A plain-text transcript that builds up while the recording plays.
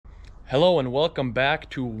Hello and welcome back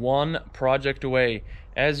to One Project Away.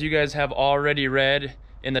 As you guys have already read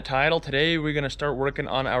in the title, today we're going to start working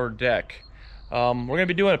on our deck. We're going to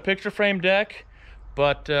be doing a picture frame deck,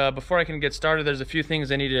 but before I can get started, there's a few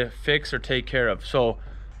things I need to fix or take care of. So,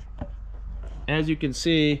 as you can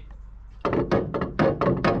see,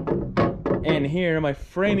 and here, my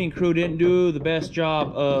framing crew didn't do the best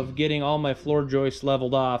job of getting all my floor joists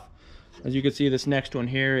leveled off. As you can see, this next one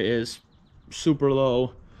here is super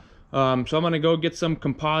low. So I'm going to go get some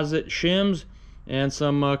composite shims and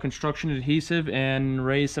some construction adhesive and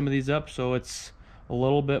raise some of these up so it's a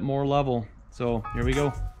little bit more level. So here we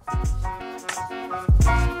go.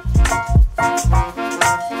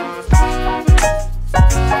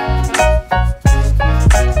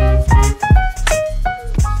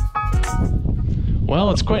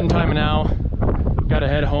 Well, it's quitting time now. Got to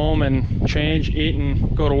head home and change, eat,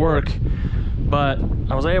 and go to work. But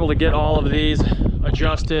I was able to get all of these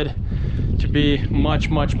adjusted to be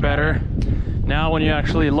much better. Now when you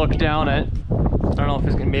actually look down at, I don't know if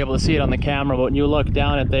it's gonna be able to see it on the camera, but when you look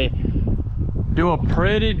down at, they do a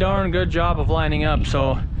pretty darn good job of lining up.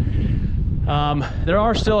 So there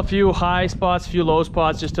are still a few high spots, a few low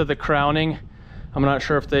spots just to the crowning. I'm not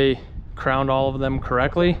sure if they crowned all of them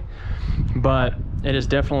correctly, but it is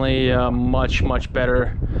definitely much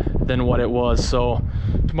better than what it was. So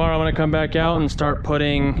tomorrow I'm going to come back out and start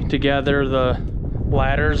putting together the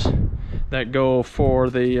ladders that go for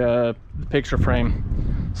the picture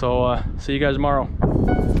frame. So see you guys tomorrow.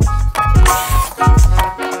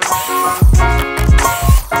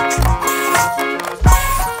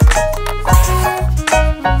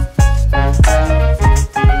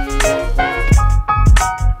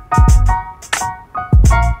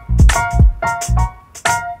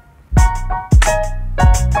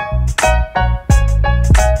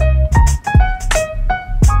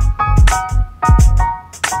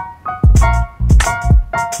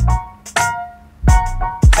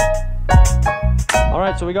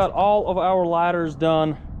 So we got all of our ladders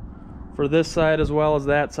done for this side as well as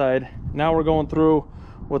that side. Now we're going through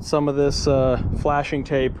with some of this flashing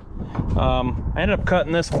tape. I ended up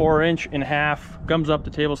cutting this 4" in half. Gums up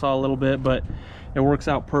the table saw a little bit, but it works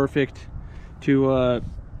out perfect to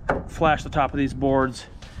flash the top of these boards.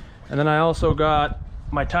 And then I also got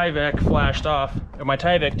my Tyvek flashed off, or my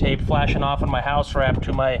Tyvek tape flashing off on my house wrap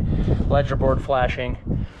to my ledger board flashing.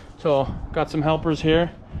 So got some helpers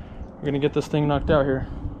here. We're gonna get this thing knocked out here.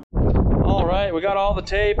 All right, we got all the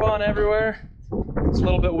tape on everywhere. It's a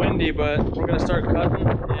little bit windy, but we're gonna start cutting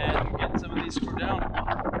and getting some of these screwed down.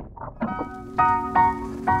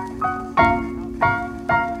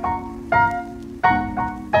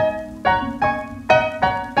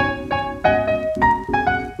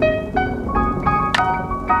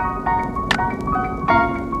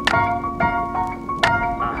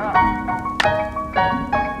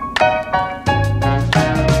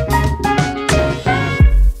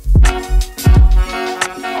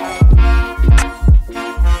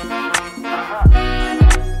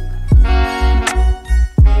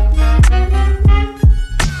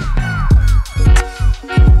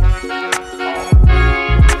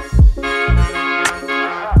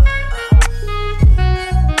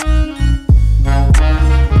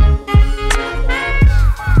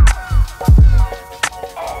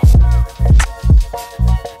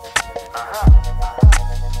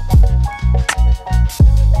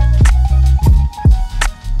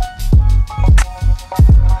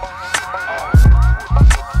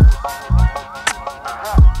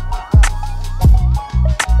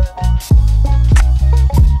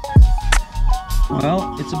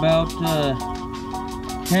 Well, it's about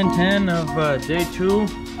 10:10 of day 2,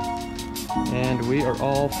 and we are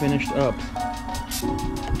all finished up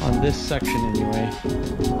on this section anyway.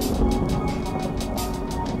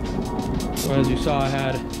 So as you saw, I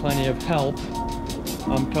had plenty of help.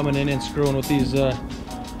 I'm coming in and screwing with these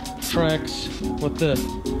Trex with the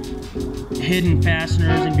hidden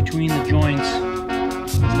fasteners in between the joints.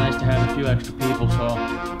 It's nice to have a few extra people, so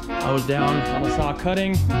I was down on the saw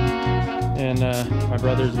cutting, and my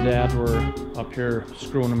brothers and dad were up here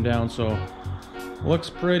screwing them down, so looks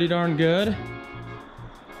pretty darn good.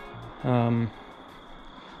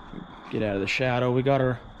 Get out of the shadow. We got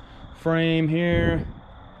our frame here,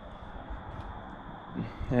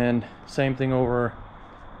 and same thing over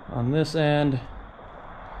on this end,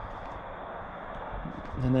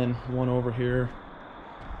 and then one over here.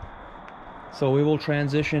 So we will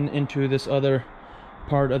transition into this other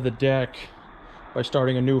part of the deck by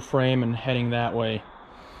starting a new frame and heading that way.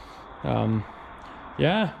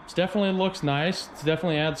 Yeah, it definitely looks nice. It's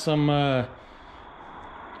definitely adds some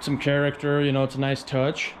character, you know, it's a nice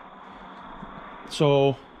touch.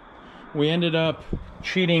 So we ended up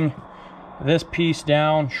cheating this piece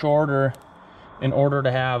down shorter in order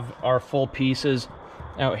to have our full pieces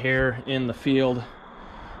out here in the field,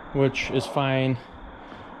 which is fine.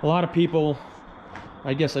 A lot of people,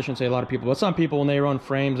 I guess I shouldn't say a lot of people, but some people, when they run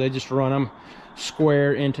frames, they just run them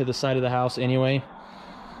square into the side of the house anyway.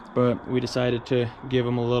 But we decided to give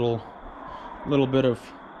them a little bit of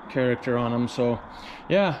character on them. So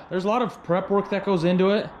yeah, there's a lot of prep work that goes into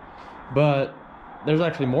it, but there's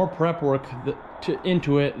actually more prep work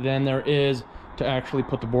into it than there is to actually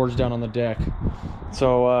put the boards down on the deck.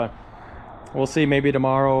 So we'll see, maybe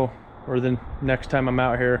tomorrow or the next time I'm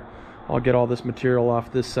out here, I'll get all this material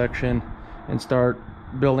off this section and start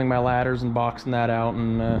building my ladders and boxing that out.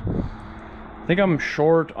 And I think I'm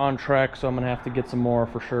short on Trex, so I'm gonna have to get some more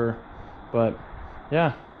for sure. But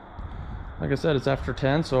yeah, like I said, it's after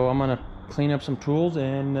 10, so I'm gonna clean up some tools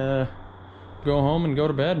and go home and go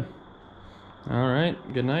to bed. All right,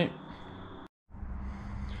 good night.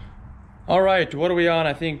 All right, what are we on?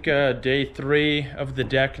 I think day 3 of the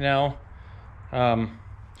deck now.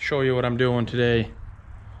 Show you what I'm doing today.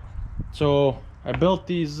 So I built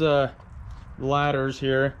these ladders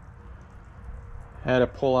here. Had to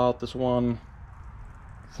pull out this one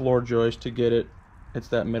floor joist to get it. It's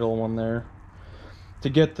that middle one there, to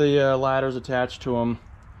get the ladders attached to them.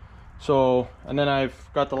 So, and then I've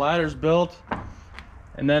got the ladders built,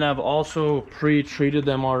 and then I've also pre-treated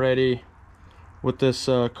them already with this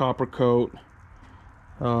copper coat,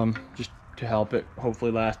 just to help it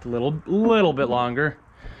hopefully last a little bit longer.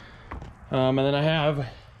 And then I have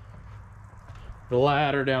the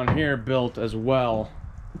ladder down here built as well,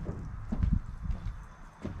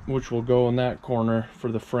 which will go in that corner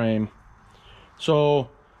for the frame. So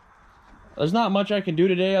there's not much I can do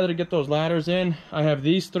today other than get those ladders in. I have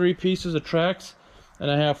these 3 pieces of Trex, and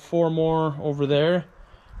I have 4 more over there.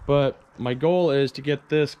 But my goal is to get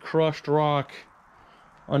this crushed rock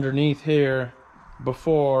underneath here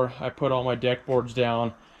before I put all my deck boards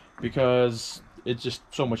down, because it's just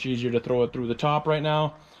so much easier to throw it through the top right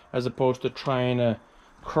now as opposed to trying to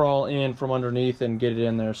crawl in from underneath and get it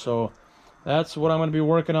in there. So that's what I'm going to be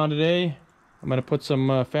working on today. I'm going to put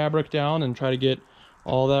some fabric down and try to get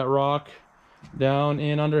all that rock down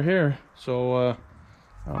in under here. So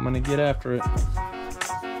I'm going to get after it.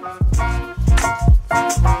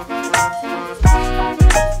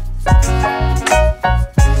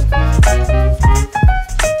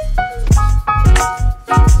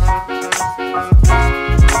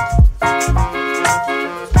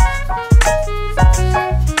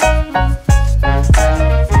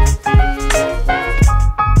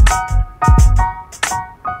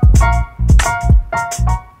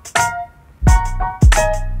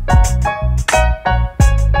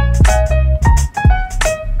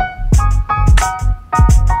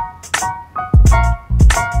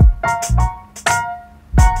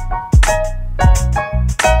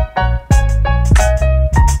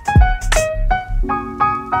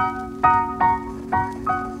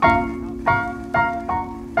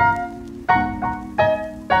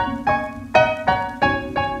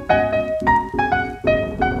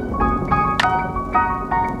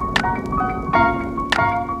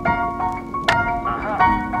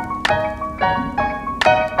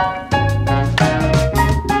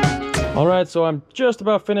 So I'm just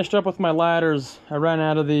about finished up with my ladders. I ran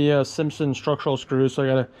out of the Simpson structural screws, so I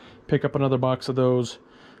gotta pick up another box of those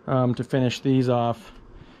to finish these off.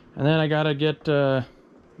 And then I gotta get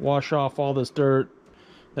wash off all this dirt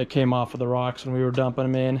that came off of the rocks when we were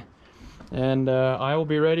dumping them in. And I will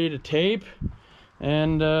be ready to tape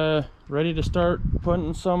and ready to start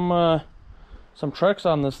putting some Trex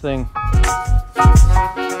on this thing.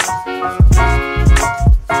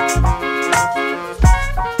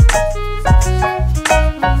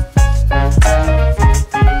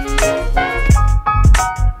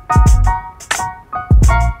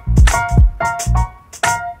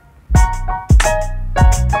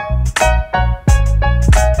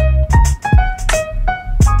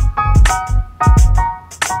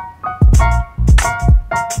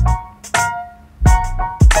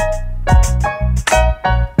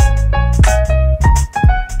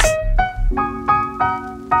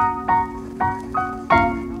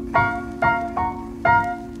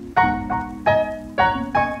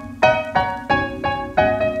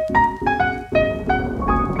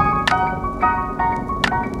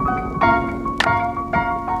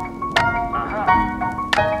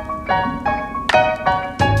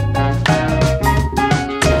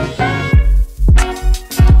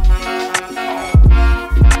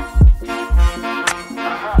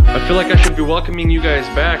 I feel like I should be welcoming you guys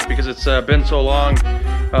back because it's been so long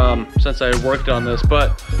since I worked on this,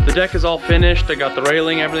 but the deck is all finished. I got the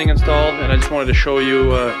railing, everything installed, and I just wanted to show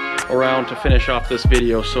you around to finish off this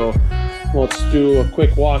video. So let's do a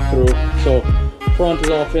quick walkthrough. So front is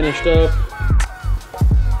all finished up.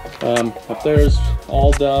 Up there's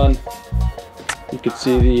all done. You can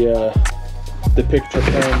see the picture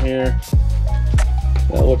frame here.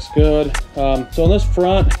 That looks good. So on this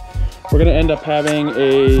front, we're gonna end up having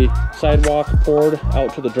a sidewalk poured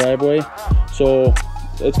out to the driveway. So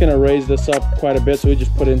it's gonna raise this up quite a bit. So we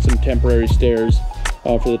just put in some temporary stairs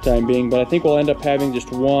for the time being. But I think we'll end up having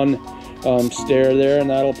just one stair there, and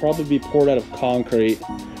that'll probably be poured out of concrete.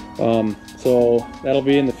 So that'll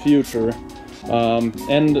be in the future.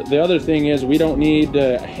 And the other thing is we don't need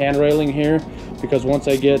hand railing here, because once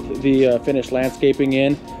I get the finished landscaping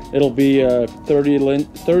in, it'll be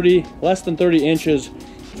less than 30 inches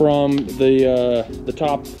from the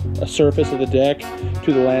top surface of the deck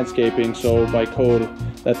to the landscaping. So by code,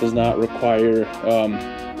 that does not require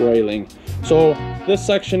railing. So this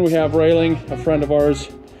section we have railing. A friend of ours,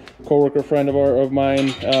 coworker friend of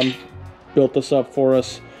mine, built this up for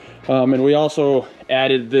us. And we also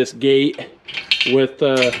added this gate with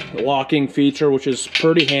the locking feature, which is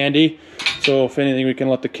pretty handy. So if anything, we can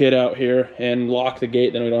let the kid out here and lock the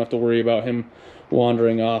gate, then we don't have to worry about him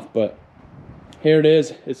wandering off. But here it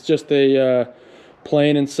is. It's just a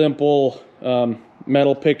plain and simple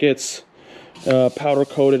metal pickets, powder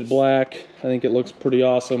coated black. I think it looks pretty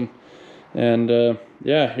awesome. And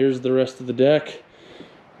yeah, here's the rest of the deck.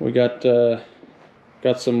 We got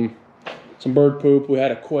some bird poop. We had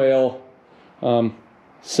a quail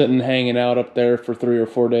sitting hanging out up there for 3 or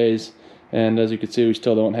 4 days, and as you can see, we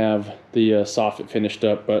still don't have the soffit finished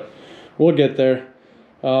up, but we'll get there.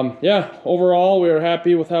 Yeah, overall we are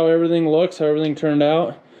happy with how everything looks, how everything turned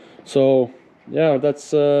out. So yeah,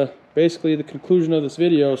 that's basically the conclusion of this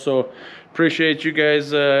video. So appreciate you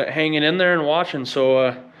guys hanging in there and watching.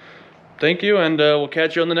 So thank you, and we'll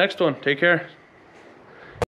catch you on the next one. Take care.